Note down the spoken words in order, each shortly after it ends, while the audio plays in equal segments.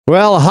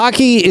Well,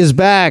 hockey is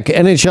back.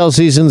 NHL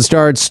season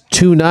starts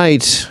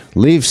tonight.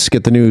 Leafs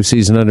get the new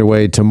season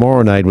underway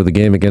tomorrow night with a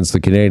game against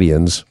the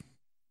Canadiens.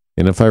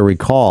 And if I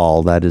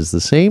recall, that is the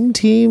same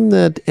team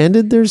that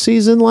ended their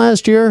season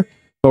last year.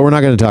 But we're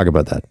not going to talk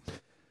about that.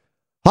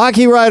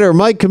 Hockey writer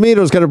Mike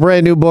Commito's got a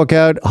brand new book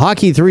out,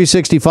 Hockey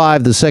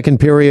 365, The Second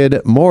Period,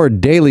 more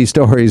daily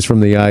stories from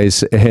the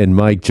ice. And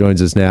Mike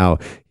joins us now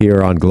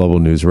here on Global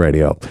News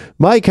Radio.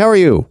 Mike, how are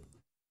you?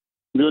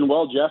 Doing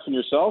well, Jeff, and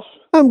yourself?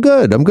 I'm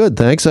good,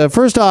 thanks.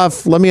 First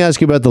off, let me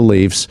ask you about the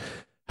Leafs.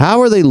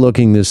 How are they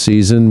looking this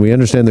season? We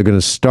understand they're going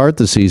to start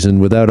the season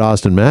without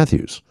Auston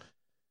Matthews.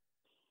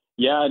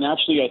 Yeah, and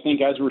actually, I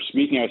think as we're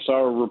speaking, I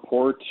saw a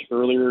report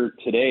earlier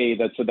today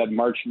that said that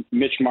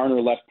Mitch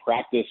Marner left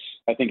practice,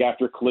 I think,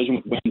 after a collision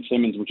with Wayne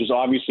Simmons, which is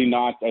obviously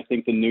not, I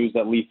think, the news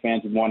that Leaf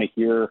fans would want to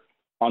hear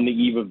on the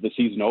eve of the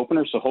season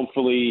opener. So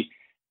hopefully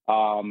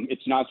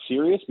it's not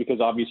serious, because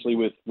obviously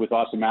with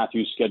Auston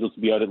Matthews scheduled to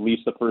be out at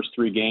least the first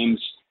 3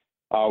 games,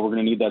 we're going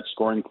to need that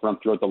scoring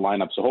front throughout the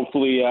lineup. So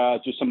hopefully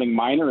just something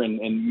minor,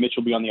 and Mitch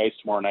will be on the ice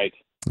tomorrow night.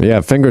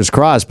 Yeah, fingers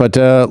crossed. But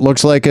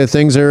looks like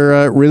things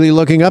are really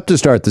looking up to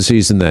start the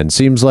season then.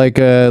 Seems like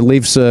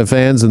Leafs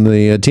fans and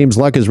the team's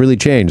luck has really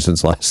changed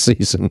since last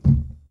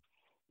season.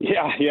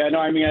 Yeah. No,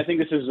 I mean, I think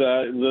this is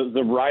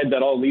the ride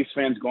that all Leafs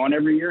fans go on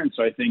every year. And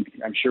so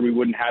I'm sure we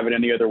wouldn't have it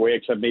any other way,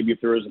 except maybe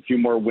if there was a few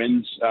more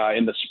wins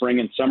in the spring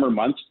and summer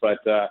months. But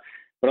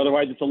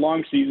otherwise, it's a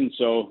long season,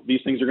 so these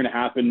things are going to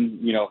happen.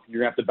 You know, you're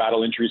going to have to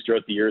battle injuries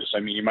throughout the year. So,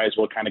 I mean, you might as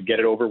well kind of get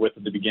it over with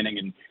at the beginning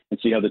and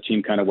see how the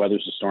team kind of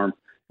weathers the storm.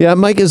 Yeah,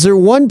 Mike, is there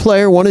one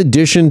player, one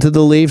addition to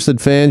the Leafs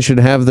that fans should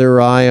have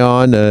their eye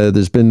on?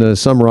 There's been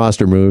some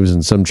roster moves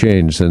and some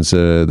change since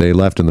they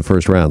left in the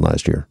first round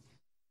last year.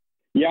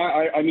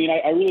 Yeah, I mean,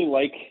 I really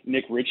like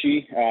Nick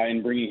Ritchie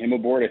and bringing him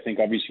aboard. I think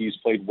obviously he's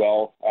played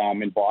well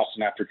in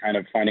Boston after kind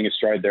of finding a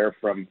stride there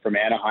from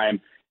Anaheim.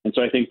 And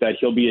so I think that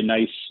he'll be a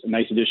nice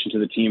addition to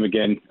the team.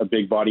 Again, a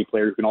big body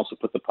player who can also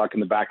put the puck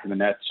in the back of the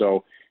net.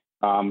 So,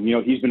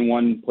 he's been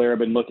one player I've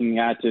been looking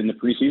at in the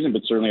preseason,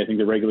 but certainly I think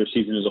the regular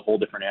season is a whole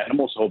different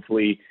animal. So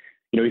hopefully,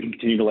 he can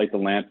continue to light the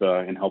lamp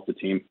and help the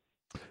team.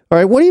 All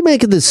right, what do you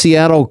make of the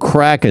Seattle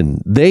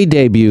Kraken? They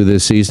debut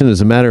this season.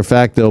 As a matter of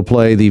fact, they'll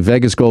play the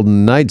Vegas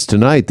Golden Knights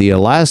tonight, the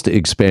last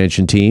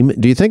expansion team.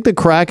 Do you think the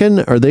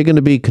Kraken, are they going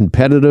to be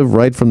competitive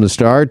right from the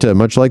start,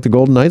 much like the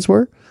Golden Knights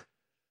were?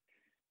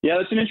 Yeah,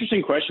 that's an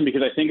interesting question,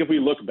 because I think if we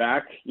look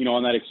back,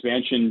 on that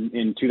expansion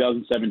in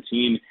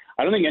 2017,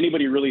 I don't think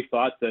anybody really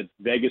thought that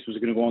Vegas was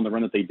going to go on the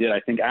run that they did. I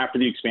think after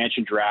the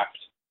expansion draft,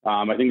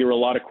 I think there were a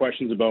lot of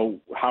questions about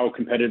how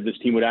competitive this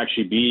team would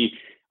actually be.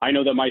 I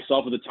know that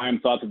myself at the time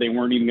thought that they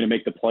weren't even going to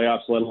make the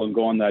playoffs, let alone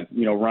go on that,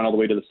 run all the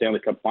way to the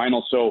Stanley Cup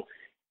final. So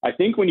I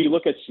think when you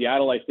look at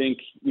Seattle, I think,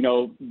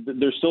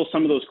 there's still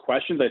some of those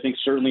questions. I think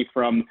certainly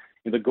from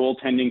the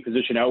goaltending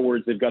position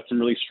outwards, they've got some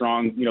really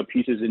strong,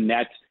 pieces in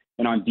net.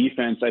 And on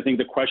defense, I think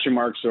the question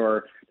marks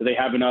are, do they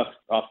have enough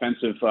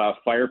offensive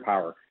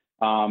firepower?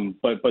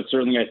 But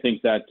certainly I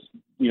think that,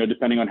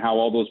 depending on how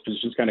all those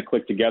positions kind of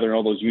click together and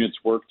all those units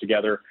work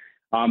together,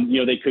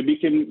 they could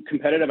be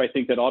competitive. I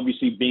think that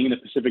obviously being in the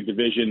Pacific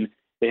Division,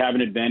 they have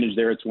an advantage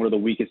there. It's one of the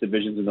weakest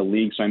divisions in the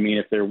league. So, I mean,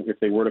 if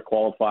they were to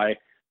qualify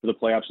for the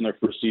playoffs in their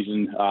first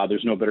season,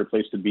 there's no better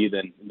place to be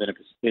than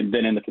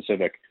in the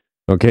Pacific.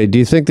 Okay. Do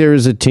you think there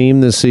is a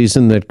team this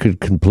season that could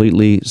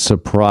completely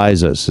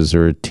surprise us? Is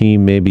there a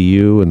team maybe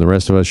you and the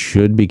rest of us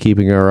should be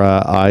keeping our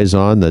eyes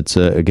on that's,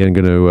 again,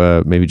 going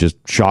to maybe just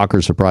shock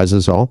or surprise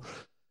us all?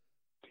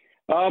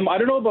 I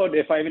don't know about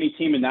if I have any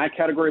team in that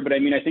category, but I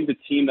mean, I think the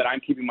team that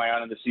I'm keeping my eye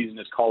on this season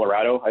is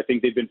Colorado. I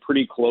think they've been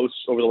pretty close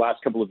over the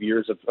last couple of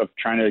years of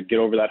trying to get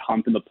over that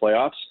hump in the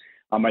playoffs.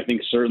 I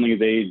think certainly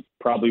they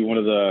probably one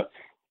of the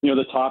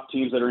top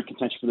teams that are in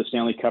contention for the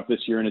Stanley Cup this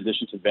year, in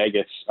addition to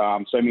Vegas.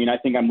 So, I mean, I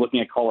think I'm looking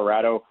at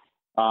Colorado.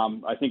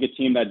 I think a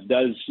team that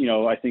does,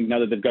 I think now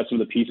that they've got some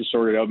of the pieces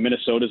sorted out,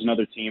 Minnesota is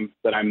another team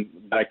that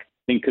I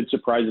think could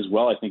surprise as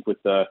well. I think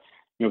with the,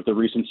 with the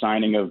recent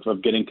signing of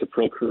getting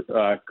Kirill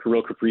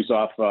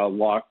Kaprizov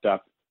locked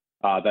up,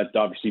 that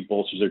obviously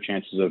bolsters their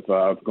chances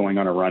of going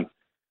on a run.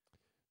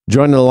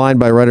 Joined on the line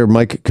by writer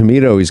Mike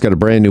Commito. He's got a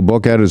brand new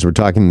book out as we're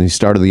talking the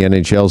start of the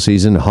NHL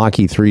season,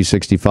 Hockey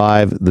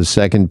 365, The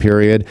Second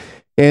Period.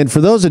 And for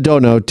those that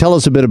don't know, tell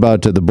us a bit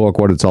about the book,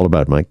 what it's all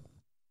about, Mike.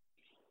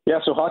 Yeah,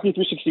 so Hockey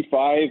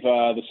 365,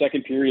 The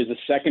Second Period, is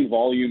the second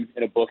volume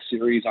in a book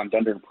series on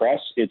Dunder and Press.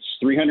 It's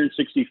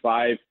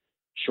 365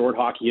 short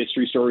hockey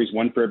history stories,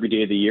 one for every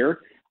day of the year.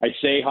 I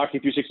say Hockey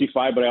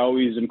 365, but I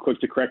always am quick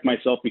to correct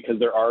myself because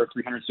there are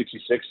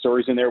 366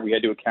 stories in there. We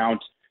had to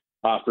account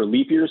for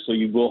leap years, so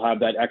you will have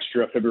that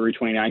extra February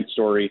 29th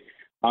story.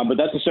 But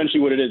that's essentially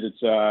what it is.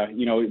 It's,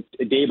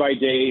 a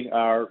day-by-day,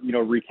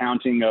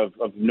 recounting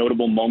of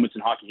notable moments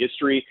in hockey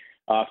history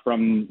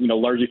from,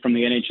 largely from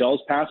the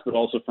NHL's past, but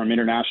also from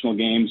international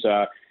games,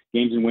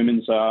 games in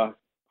women's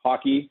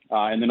hockey,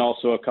 and then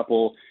also a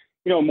couple,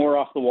 more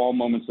off the wall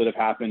moments that have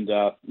happened,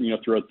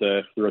 throughout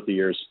the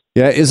years.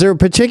 Yeah, is there a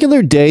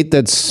particular date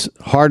that's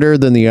harder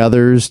than the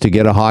others to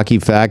get a hockey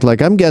fact? Like,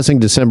 I'm guessing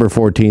December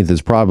 14th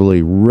is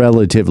probably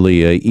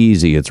relatively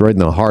easy. It's right in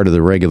the heart of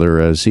the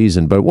regular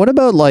season. But what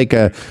about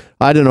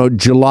I don't know,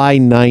 July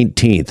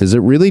 19th? Is it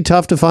really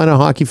tough to find a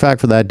hockey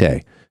fact for that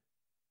day?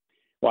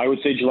 Well, I would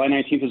say July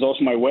 19th is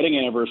also my wedding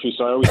anniversary,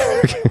 so I always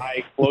have my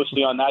eye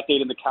closely on that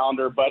date in the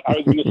calendar. But I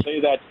was going to say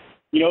that,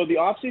 the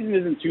off season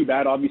isn't too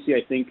bad. Obviously,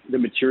 I think the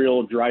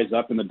material dries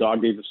up in the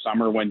dog days of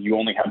summer when you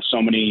only have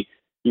so many,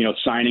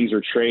 signings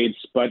or trades.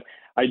 But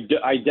I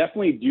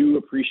definitely do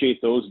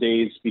appreciate those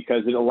days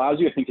because it allows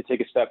you, I think, to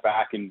take a step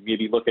back and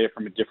maybe look at it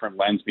from a different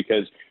lens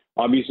because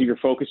obviously you're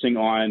focusing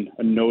on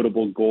a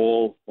notable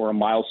goal or a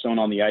milestone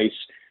on the ice.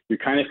 You're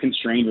kind of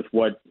constrained with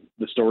what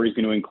the story is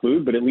going to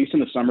include. But at least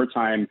in the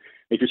summertime,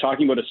 if you're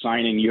talking about a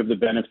signing, you have the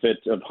benefit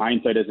of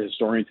hindsight as a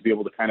historian to be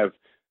able to kind of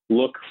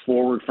look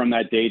forward from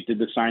that date. Did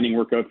the signing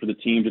work out for the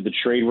team? Did the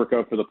trade work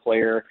out for the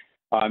player?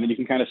 And you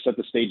can kind of set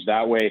the stage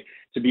that way.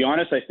 To be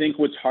honest, I think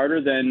what's harder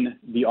than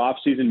the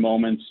off-season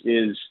moments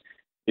is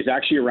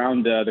actually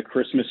around the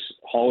Christmas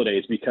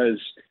holidays because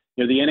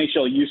the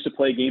NHL used to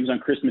play games on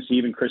Christmas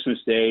Eve and Christmas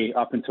Day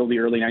up until the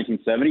early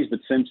 1970s, but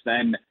since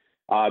then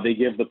they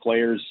give the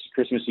players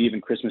Christmas Eve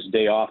and Christmas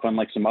Day off,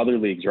 unlike some other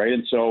leagues, right?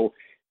 And so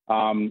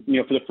for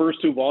the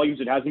first two volumes,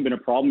 it hasn't been a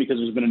problem because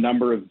there's been a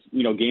number of,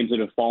 games that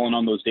have fallen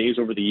on those days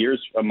over the years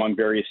among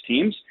various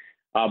teams.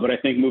 But I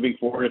think moving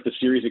forward, if the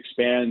series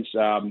expands,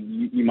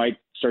 you might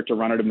start to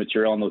run out of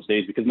material on those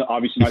days because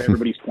obviously not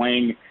everybody's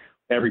playing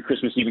every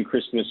Christmas Eve and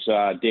Christmas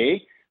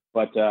Day.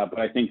 But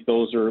I think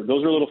those are a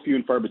little few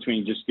and far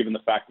between, just given the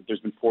fact that there's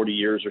been 40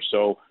 years or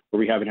so where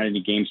we haven't had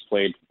any games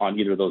played on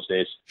either of those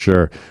days.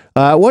 Sure.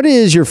 What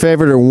is your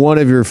favorite or one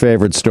of your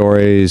favorite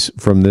stories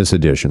from this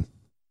edition?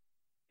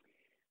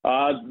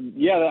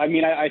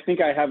 I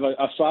think I have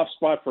a soft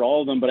spot for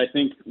all of them, but I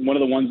think one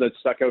of the ones that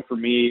stuck out for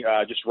me,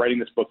 just writing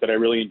this book that I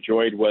really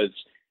enjoyed was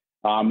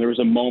there was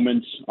a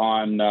moment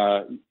on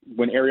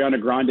when Ariana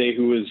Grande,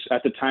 who was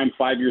at the time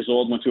 5 years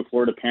old, went to a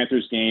Florida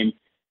Panthers game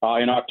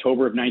in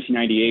October of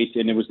 1998,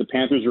 and it was the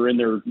Panthers were in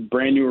their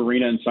brand new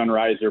arena in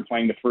Sunrise. They were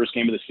playing the first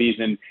game of the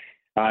season,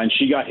 and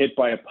she got hit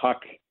by a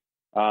puck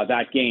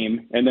that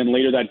game. And then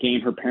later that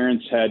game, her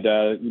parents had,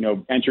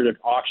 entered an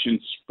auction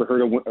for her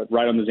to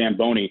ride on the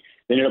Zamboni.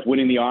 They ended up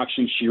winning the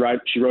auction. She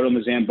rode on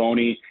the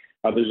Zamboni.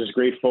 There's this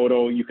great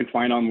photo you can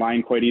find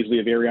online quite easily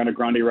of Ariana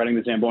Grande riding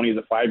the Zamboni as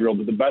a 5-year-old.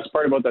 But the best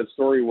part about that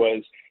story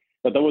was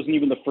that wasn't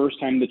even the first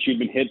time that she'd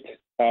been hit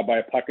by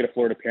a puck at a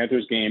Florida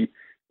Panthers game.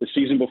 The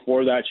season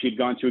before that, she'd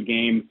gone to a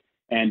game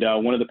and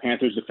one of the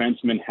Panthers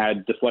defensemen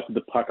had deflected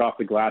the puck off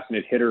the glass and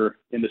it hit her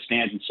in the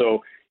stands. And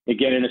so,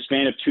 again, in a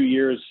span of 2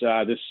 years,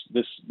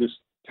 this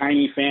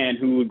tiny fan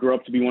who grew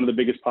up to be one of the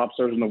biggest pop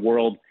stars in the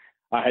world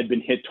had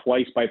been hit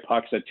twice by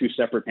pucks at two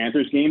separate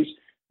Panthers games,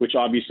 which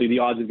obviously the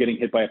odds of getting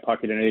hit by a puck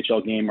at an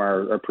NHL game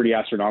are pretty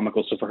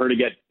astronomical. So for her to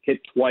get hit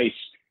twice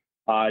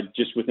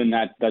just within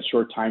that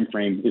short time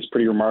frame is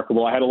pretty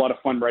remarkable. I had a lot of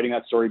fun writing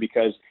that story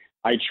because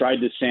I tried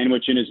to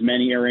sandwich in as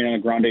many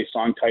Ariana Grande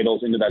song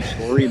titles into that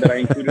story that I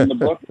included in the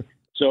book.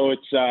 So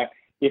it's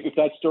if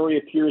that story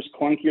appears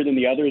clunkier than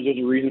the others, there's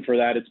a reason for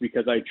that. It's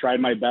because I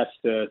tried my best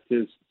to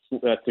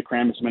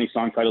cram as many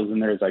song titles in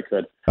there as I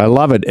could. I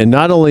love it. And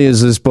not only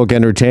is this book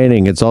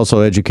entertaining, it's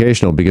also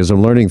educational because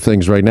I'm learning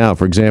things right now.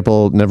 For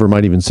example, never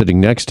mind even sitting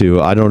next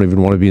to, I don't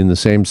even want to be in the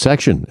same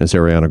section as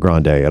Ariana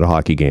Grande at a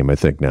hockey game, I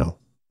think now.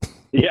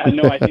 Yeah,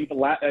 no, I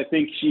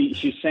think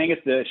she sang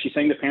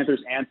the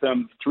Panthers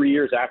anthem 3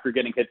 years after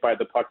getting hit by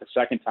the puck the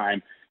second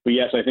time. But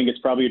yes, I think it's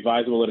probably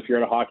advisable that if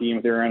you're at a hockey game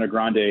with Ariana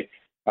Grande,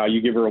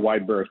 you give her a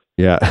wide berth.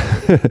 Yeah.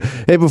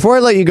 Hey, before I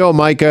let you go,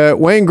 Mike,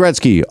 Wayne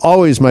Gretzky,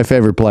 always my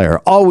favorite player,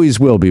 always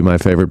will be my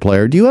favorite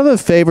player. Do you have a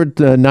favorite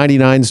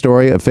 99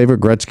 story, a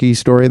favorite Gretzky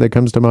story that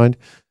comes to mind?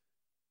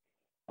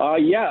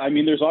 Yeah, I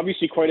mean, there's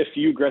obviously quite a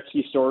few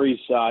Gretzky stories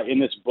in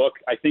this book.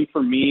 I think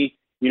for me,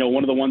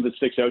 one of the ones that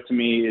sticks out to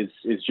me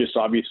is just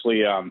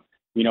obviously,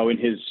 in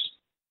his,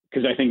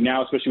 because I think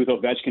now, especially with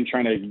Ovechkin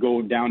trying to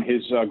go down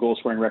his goal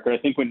scoring record, I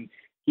think when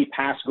he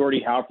passed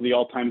Gordie Howe for the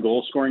all-time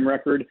goal scoring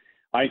record,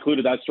 I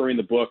included that story in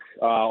the book,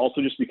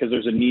 also just because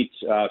there's a neat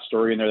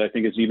story in there that I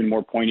think is even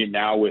more poignant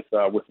now with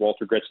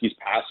Walter Gretzky's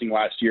passing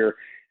last year.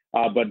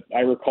 But I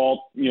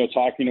recall,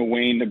 talking to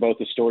Wayne about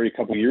the story a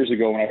couple of years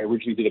ago when I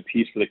originally did a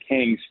piece for the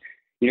Kings.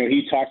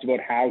 He talked about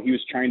how he was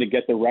trying to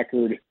get the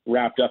record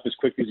wrapped up as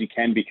quick as he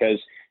can because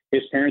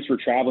his parents were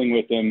traveling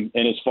with him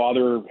and his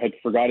father had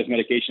forgot his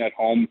medication at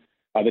home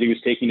that he was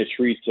taking to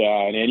treat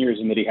an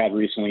aneurysm that he had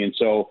recently. And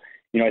so,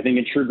 I think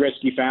in true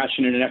Gretzky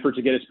fashion, in an effort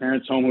to get his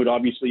parents home, who had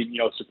obviously,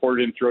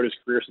 supported him throughout his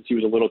career since he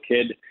was a little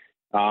kid,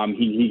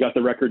 he got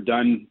the record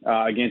done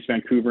against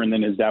Vancouver, and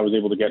then his dad was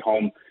able to get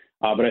home.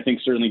 But I think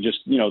certainly just,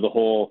 the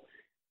whole,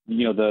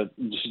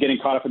 just getting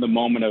caught up in the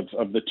moment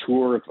of the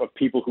tour of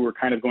people who were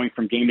kind of going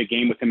from game to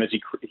game with him as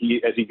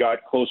he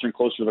got closer and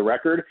closer to the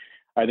record,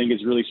 I think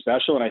is really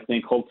special. And I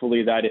think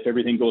hopefully that if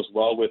everything goes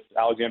well with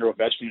Alexander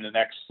Ovechkin in the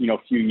next,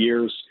 few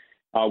years,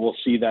 we'll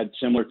see that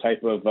similar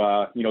type of,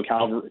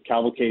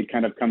 cavalcade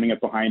kind of coming up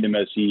behind him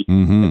as he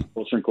gets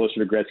closer and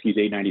closer to Gretzky's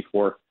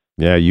 894.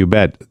 Yeah, you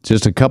bet.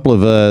 Just a couple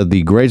of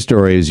the great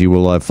stories you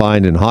will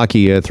find in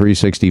Hockey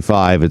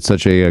 365. It's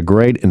such a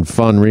great and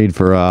fun read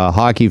for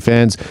hockey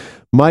fans.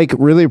 Mike,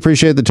 really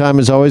appreciate the time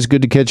as always.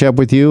 Good to catch up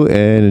with you,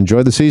 and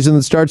enjoy the season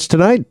that starts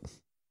tonight.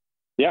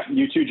 Yeah,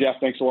 you too, Jeff.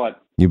 Thanks a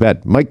lot. You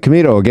bet. Mike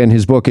Commito, again,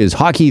 his book is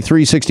Hockey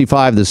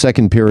 365, The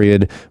Second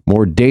Period,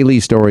 More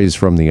Daily Stories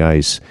from the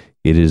Ice.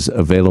 It is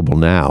available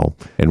now.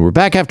 And we're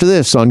back after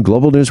this on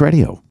Global News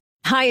Radio.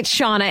 Hi, it's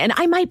Shauna, and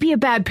I might be a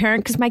bad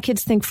parent because my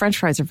kids think French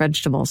fries are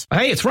vegetables.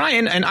 Hey, it's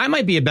Ryan, and I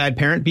might be a bad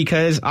parent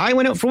because I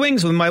went out for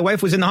wings when my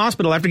wife was in the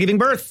hospital after giving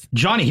birth.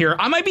 Johnny here.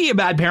 I might be a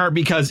bad parent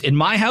because in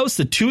my house,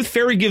 the tooth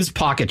fairy gives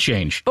pocket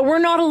change. But we're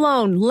not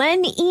alone.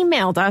 Len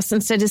emailed us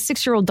and said his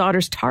 6-year-old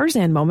daughter's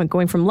Tarzan moment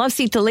going from love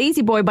seat to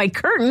lazy boy by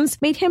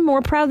curtains made him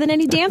more proud than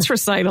any dance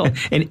recital.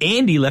 And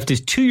Andy left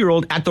his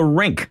 2-year-old at the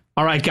rink.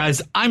 All right,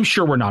 guys, I'm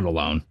sure we're not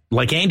alone.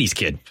 Like Andy's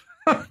kid.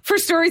 For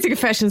stories and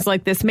confessions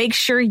like this, make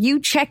sure you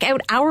check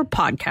out our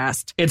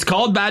podcast. It's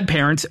called Bad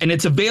Parents, and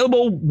it's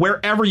available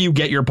wherever you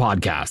get your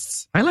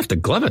podcasts. I left a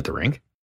glove at the rink.